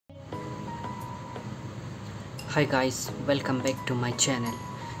Hi guys, welcome back to my channel.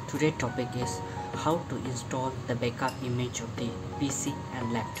 Today's topic is how to install the backup image of the PC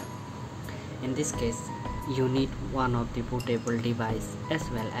and laptop. In this case, you need one of the bootable device as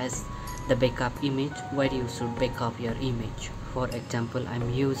well as the backup image where you should backup your image. For example,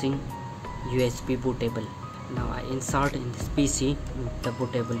 I'm using USB bootable. Now I insert in this PC the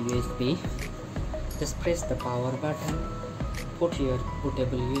bootable USB. Just press the power button, put your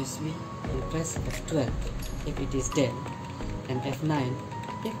bootable USB and press F12 if it is Dell and F9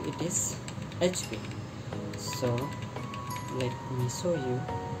 if it is HP. So let me show you.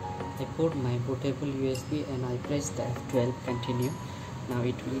 I put my bootable USB and I press the F12 continue. Now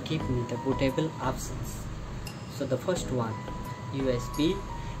it will give me the bootable options. So the first one, USB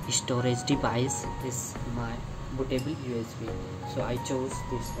storage device, is my bootable USB. So I chose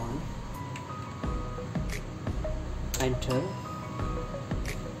this one. Enter.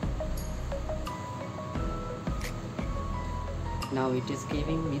 Now it is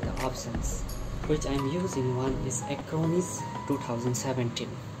giving me the options which I am using. One is Acronis 2017.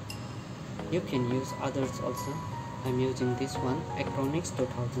 You can use others also. I am using this one, Acronis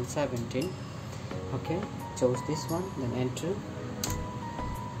 2017. Okay, chose this one, then enter.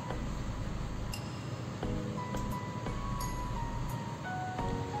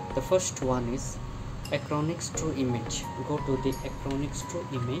 The first one is Acronis True Image. Go to the Acronis True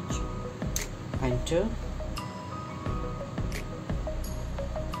Image, enter.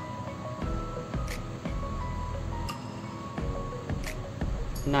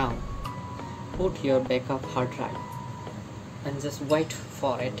 Now put your backup hard drive and just wait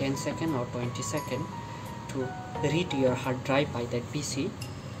for a 10 second or 20 second to read your hard drive by that PC,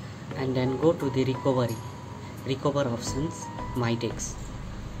 and then go to the recover options, my disk.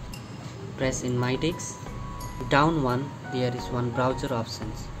 Press in my disk. Down one there is one browser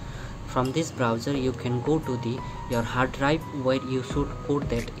options. From this browser you can go to the your hard drive where you should put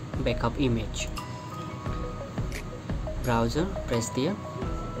that backup image. Browser, press there.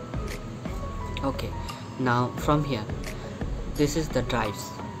 Okay, now from here, this is the drives.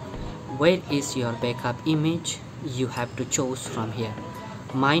 Where is your backup image? You have to choose from here.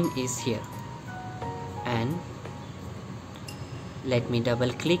 Mine is here, and let me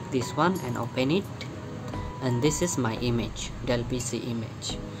double click this one and open it, and this is my image, Dell PC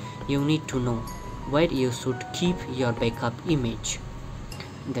image. You need to know where you should keep your backup image.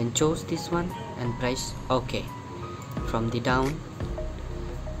 Then choose this one and press OK. From the down,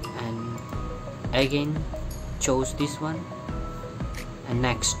 and again choose this one and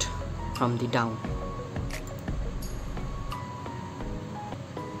next from the down.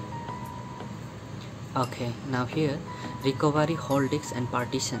 Okay, now here recovery whole disk and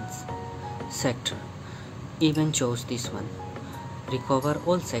partitions sector, even choose this one, recover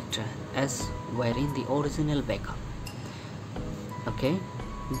all sector as were in the original backup. Okay,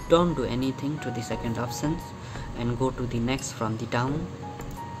 don't do anything to the second options and go to the next from the down.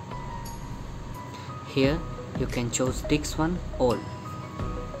 Here you can choose this one all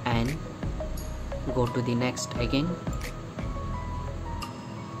and go to the next again.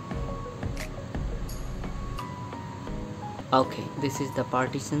 Okay, this is the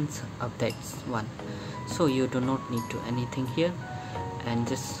partitions of that one, so you do not need to anything here, and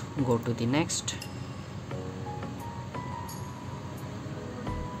just go to the next.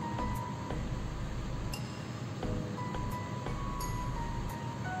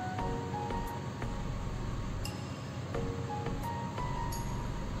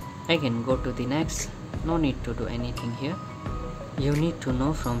 Again go to the next. No need to do anything here. You need to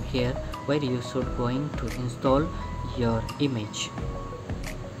know from here where you should going to install your image.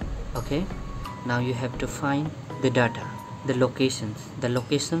 Okay, now you have to find the data, the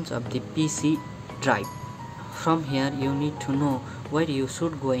locations of the PC drive. From here you need to know where you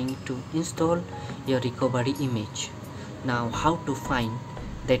should going to install your recovery image. Now how to find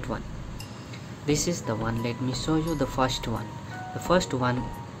that one? This is the one. Let me show you the first one. The first one,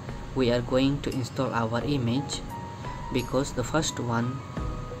 we are going to install our image because the first one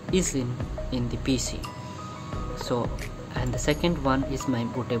is in the PC. So, and the second one is my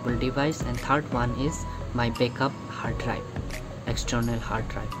bootable device, and third one is my backup hard drive, external hard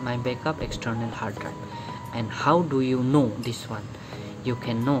drive, my backup external hard drive. And how do you know this one? You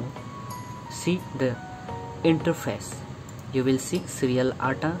can know, see the interface. You will see serial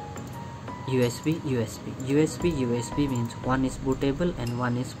ATA, USB means one is bootable and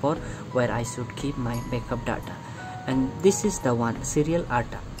one is for where I should keep my backup data. And this is the one, serial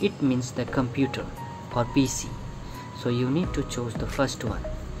ATA. It means the computer or PC. So you need to choose the first one.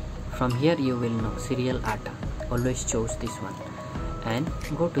 From here you will know serial ATA. Always choose this one and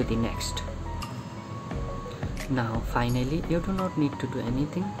go to the next. Now finally, you do not need to do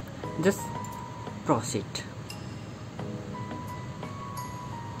anything, just proceed.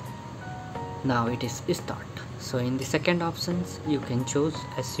 Now it is start. So in the second options, you can choose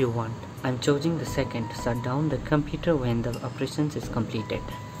as you want. I'm choosing the second, shut down the computer when the operations is completed.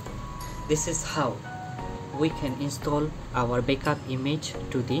 This is how we can install our backup image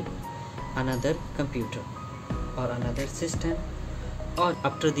to the another computer or another system, or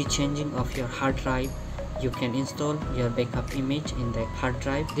after the changing of your hard drive, you can install your backup image in the hard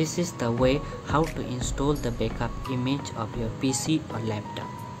drive. This is the way how to install the backup image of your PC or laptop.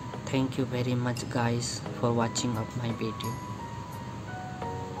 Thank you very much guys for watching of my video.